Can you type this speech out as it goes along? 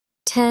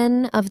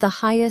10 of the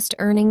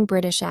highest-earning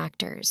British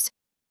actors.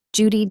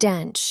 Judi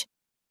Dench.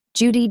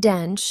 Judi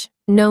Dench,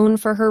 known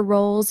for her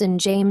roles in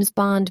James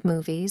Bond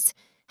movies,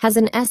 has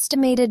an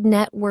estimated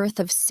net worth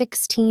of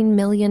 $16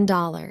 million.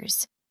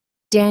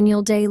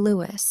 Daniel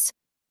Day-Lewis.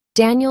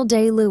 Daniel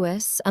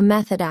Day-Lewis, a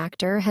method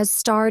actor, has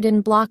starred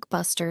in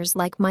blockbusters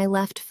like My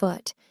Left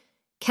Foot.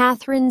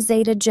 Catherine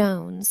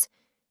Zeta-Jones.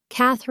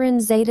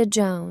 Catherine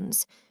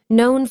Zeta-Jones,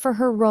 known for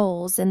her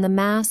roles in The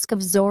Mask of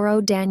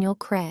Zorro. Daniel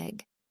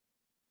Craig.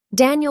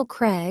 Daniel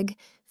Craig,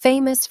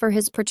 famous for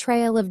his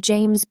portrayal of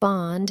James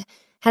Bond,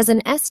 has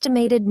an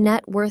estimated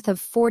net worth of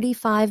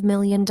 $45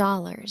 million.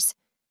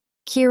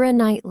 Keira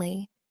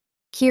Knightley.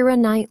 Keira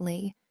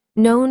Knightley,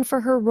 known for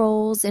her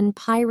roles in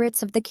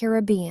Pirates of the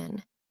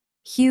Caribbean.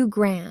 Hugh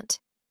Grant.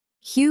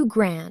 Hugh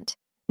Grant,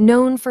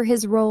 known for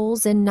his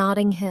roles in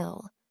Notting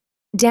Hill.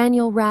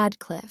 Daniel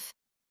Radcliffe.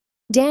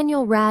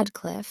 Daniel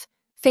Radcliffe,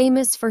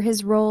 famous for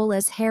his role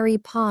as Harry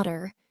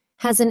Potter,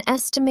 has an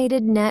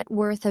estimated net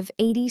worth of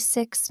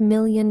 $86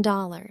 million.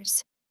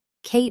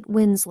 Kate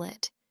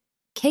Winslet.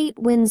 Kate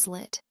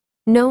Winslet,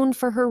 known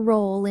for her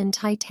role in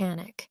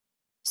Titanic.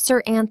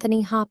 Sir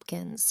Anthony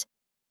Hopkins.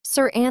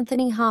 Sir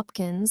Anthony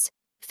Hopkins,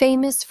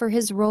 famous for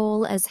his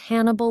role as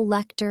Hannibal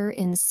Lecter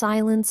in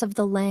Silence of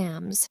the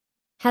Lambs,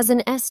 has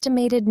an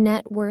estimated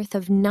net worth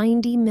of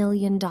 $90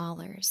 million.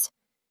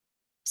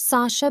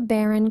 Sacha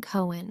Baron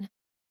Cohen.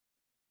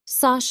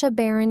 Sacha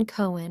Baron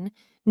Cohen,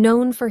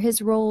 known for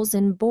his roles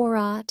in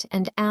Borat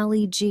and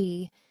Ali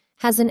G,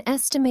 has an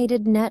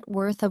estimated net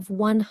worth of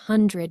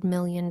 $100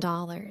 million.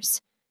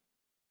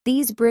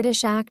 These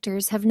British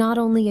actors have not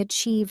only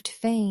achieved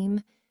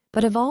fame,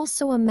 but have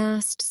also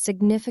amassed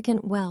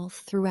significant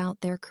wealth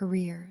throughout their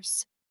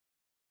careers.